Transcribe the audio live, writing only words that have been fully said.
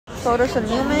So there's a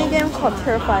new mini game called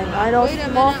Terrifying Idol.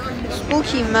 Small,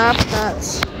 spooky map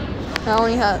that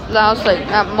only allows like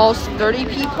at most 30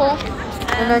 people,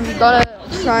 and then you gotta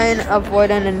try and avoid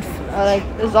an like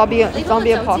a zombie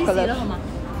apocalypse.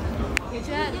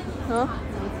 Huh?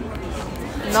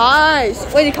 Nice.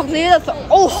 Wait, you completed it?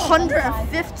 Oh,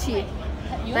 150.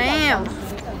 Damn.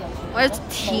 What is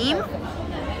team?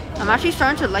 I'm actually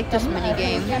starting to like this mini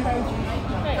game.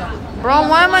 Bro,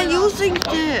 why am I using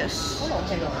this?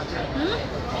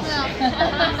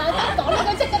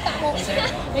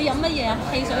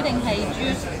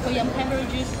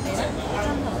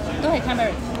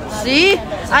 See?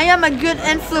 I am a good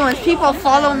influence. People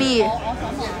follow me.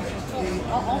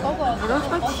 Where's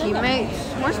my teammates?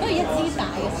 Where's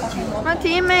my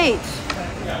teammates?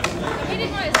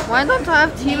 Why don't I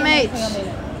have teammates?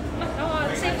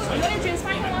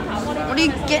 What do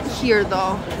you get here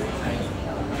though?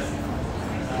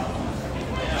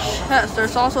 Chest.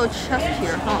 There's also a chest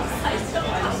here, huh?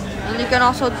 And you can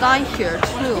also die here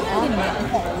too, huh?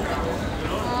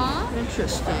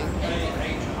 Interesting.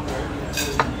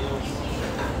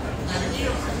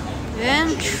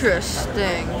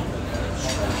 Interesting.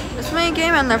 This mini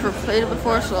game I never played it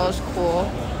before, so that was cool.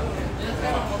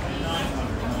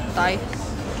 Die.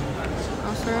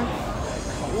 Monster.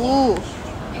 Ooh.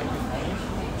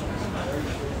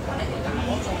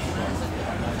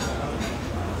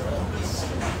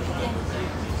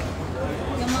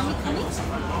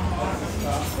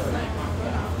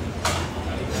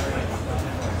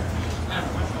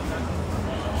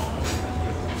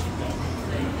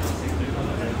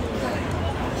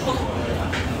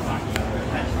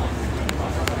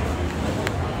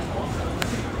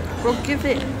 Bro, give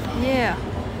it. Yeah.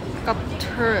 Got the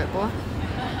turret, boy.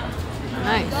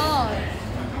 Nice.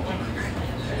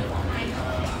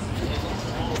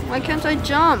 Why can't I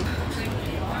jump?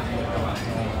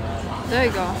 There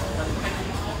you go.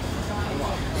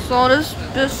 So this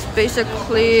is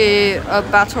basically a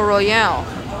battle royale.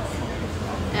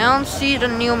 I don't see the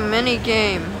new mini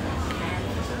game.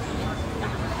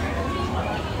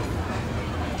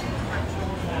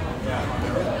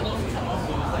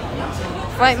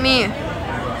 Fight me.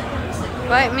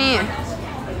 Fight me.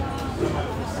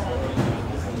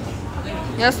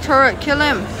 Yes, turret, kill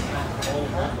him.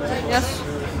 Yes.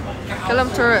 Kill him,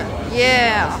 turret.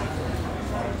 Yeah.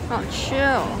 Oh,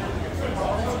 chill.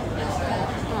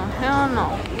 Oh, hell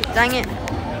no. Dang it.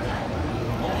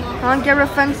 Wanna get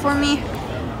revenge for me?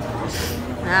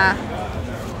 Nah.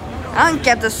 I don't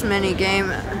get this mini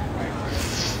game.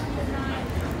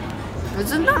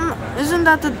 Isn't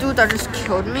that the dude that just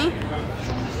killed me?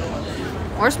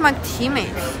 Where's my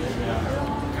teammates?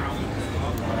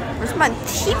 Where's my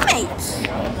teammates?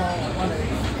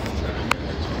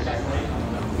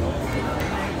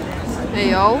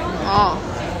 Hey yo. Oh.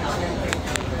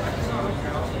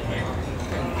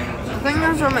 I think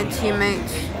those are my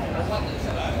teammates.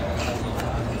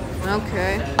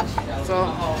 Okay.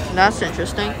 So that's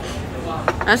interesting.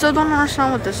 I still don't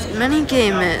understand what this mini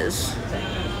game is.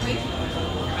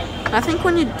 I think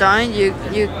when you die, you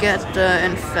get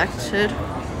infected.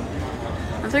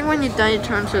 I think when you die, you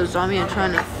turn into a zombie and try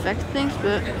and infect things,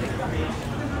 but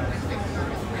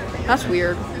that's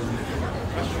weird.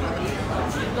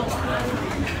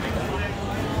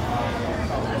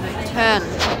 Ten,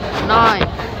 9,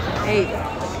 8,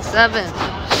 7,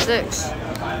 6,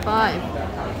 5,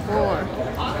 4,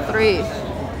 3,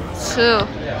 2,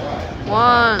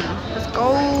 1. Let's go.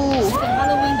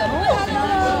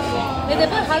你哋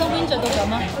不如 Halloween 着到咁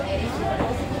啊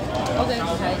 ？OK，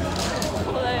 睇。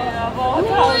唔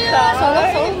會啊，傻佬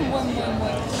唔會。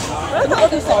我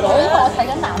哋傻佬呢個我睇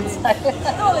緊男仔。因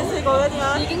為你試過嗰啲啊？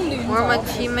已經亂咗。Where are my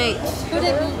teammates？ 佢哋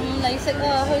唔嚟食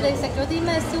啊！佢哋食咗啲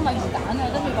咩燒米魚蛋啊，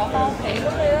跟住講翻屋企，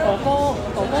哥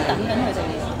哥等緊佢哋。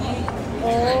哦。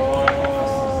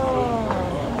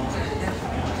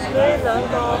呢兩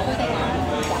個。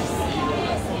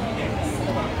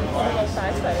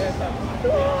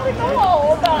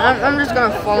I'm just gonna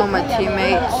follow my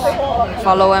teammates.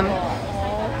 Follow him.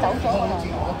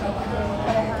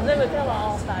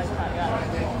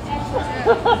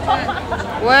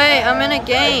 Wait, I'm in a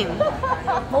game.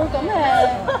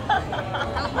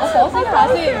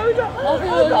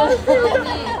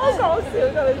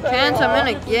 Can't, I'm in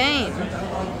a game.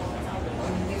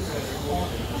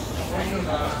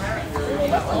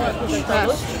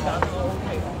 Chest.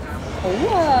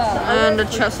 And the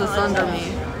chest is under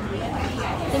me.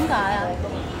 點解啊？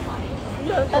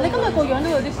但你今日個樣都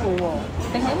有啲攰喎，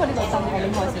定係因為呢度燈我拎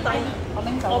開先？我拎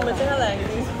走。我咪即刻靚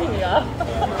啲先㗎。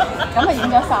咁咪影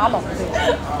咗沙龍先。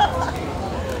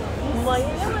唔係，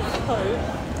因為佢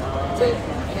即係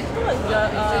今日約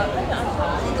跟住阿茶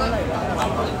應該嚟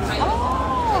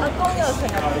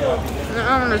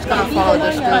I'm just gonna follow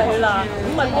this dude. 係啦，咁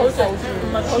咪抱住，唔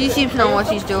係抱 He 住。 seems to know what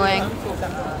he's doing.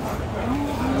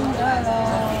 梗係啦。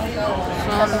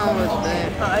 So no was there.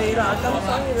 係啦，咁所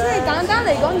以咧，即係簡單嚟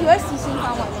講，如果喺視線範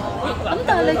圍內，咁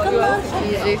但係你今晚出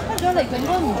Easy. 咗嚟，佢應該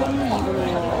唔中意㗎咯喎。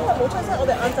冇出聲，我哋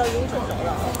晏晝已經出咗啦。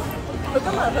佢今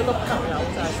日佢個朋友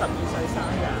就係12歲生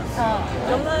日。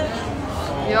咁咧。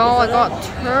 Yo, I got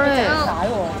turret. 解喎，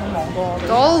仲忙過。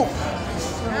 Dope.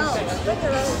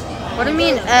 What do you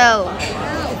mean L?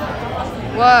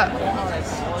 What?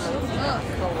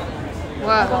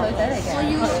 What? 個女仔嚟嘅。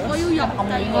我要入暗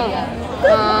面嗰啲啊。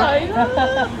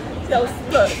又兩歲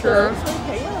起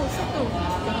一路識到。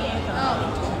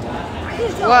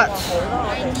 What?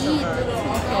 I need to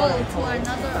go to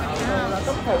another account.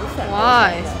 Why?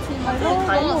 I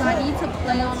need to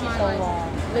play on my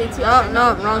No, no,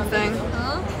 wrong thing.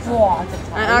 Huh? 哇！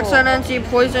 I accidentally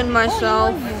poisoned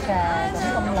myself. 要嘅，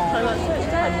咁靚。係啦，即係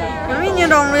係啊。 I mean you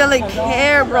don't really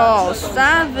care, bro.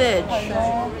 Savage.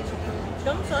 咁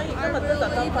所以今日都特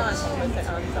登翻嚟同佢食晏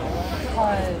晝咯。係。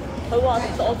佢話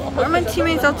我 Why are my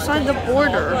teammates outside the 都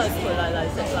border? 係陪麗麗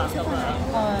食啦咁樣。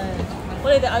係。喂，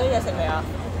你哋嗌啲嘢食未啊？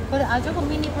佢哋嗌咗個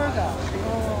mini burger。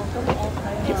哦，咁我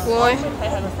睇。 Boy. 睇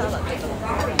下個沙律。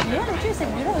如果你中意食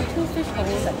魚咧，佢 two fish 好好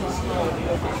食。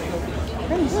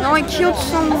 No, I killed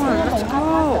someone. Let's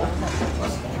go.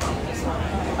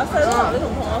 阿細佬，你同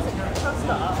我食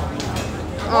pasta。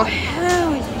 Oh,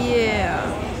 hell yeah.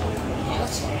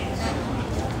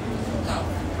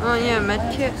 Oh, yeah,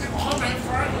 medkit. 我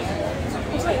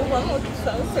係要揾我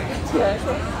想食嘅嘢先。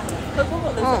佢嗰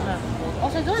個你食咩？我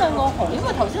食咗兩個蠔，因為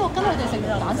頭先我跟佢哋食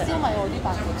蛋燒米喎啲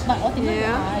白，唔係我點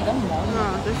樣嗌咁唔可以。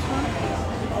Oh, this one?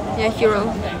 Yeah, hero.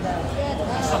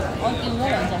 我叫咗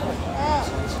兩隻蠔。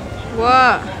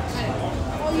 What?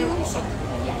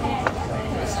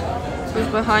 Who's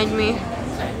behind me?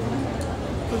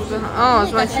 Who's behind? Oh,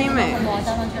 it's my teammate. 我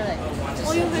爭翻出嚟。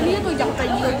我要喺呢一度入第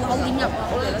二個戶口點入啊？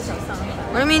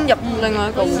 What do you mean 入另外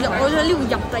一個戶口？我喺呢度入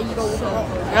第二個戶口。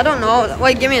 I don't know.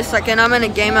 Wait, give me a second. I'm in a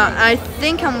game out. I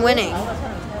think I'm winning.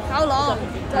 How long?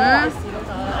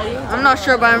 I'm not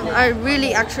sure, but I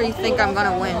really actually think I'm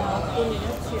gonna win.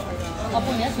 我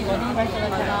半年一次嗰啲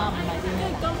regular 啦，唔係啲咩。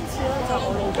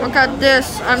 Look at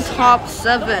this. I'm top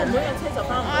 7.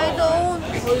 I don't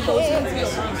care.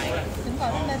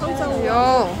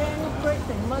 Yo.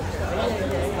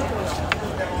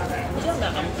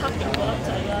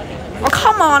 Oh,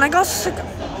 come on. I got sick.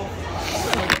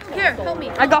 Here, help me.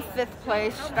 I got 5th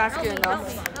place. That's good enough.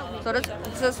 So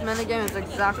this minigame is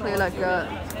exactly like this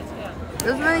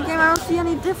minigame. I don't see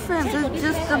any difference. It's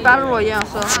just the Battle-Royale.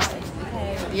 So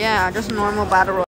yeah, just normal Battle-Royale.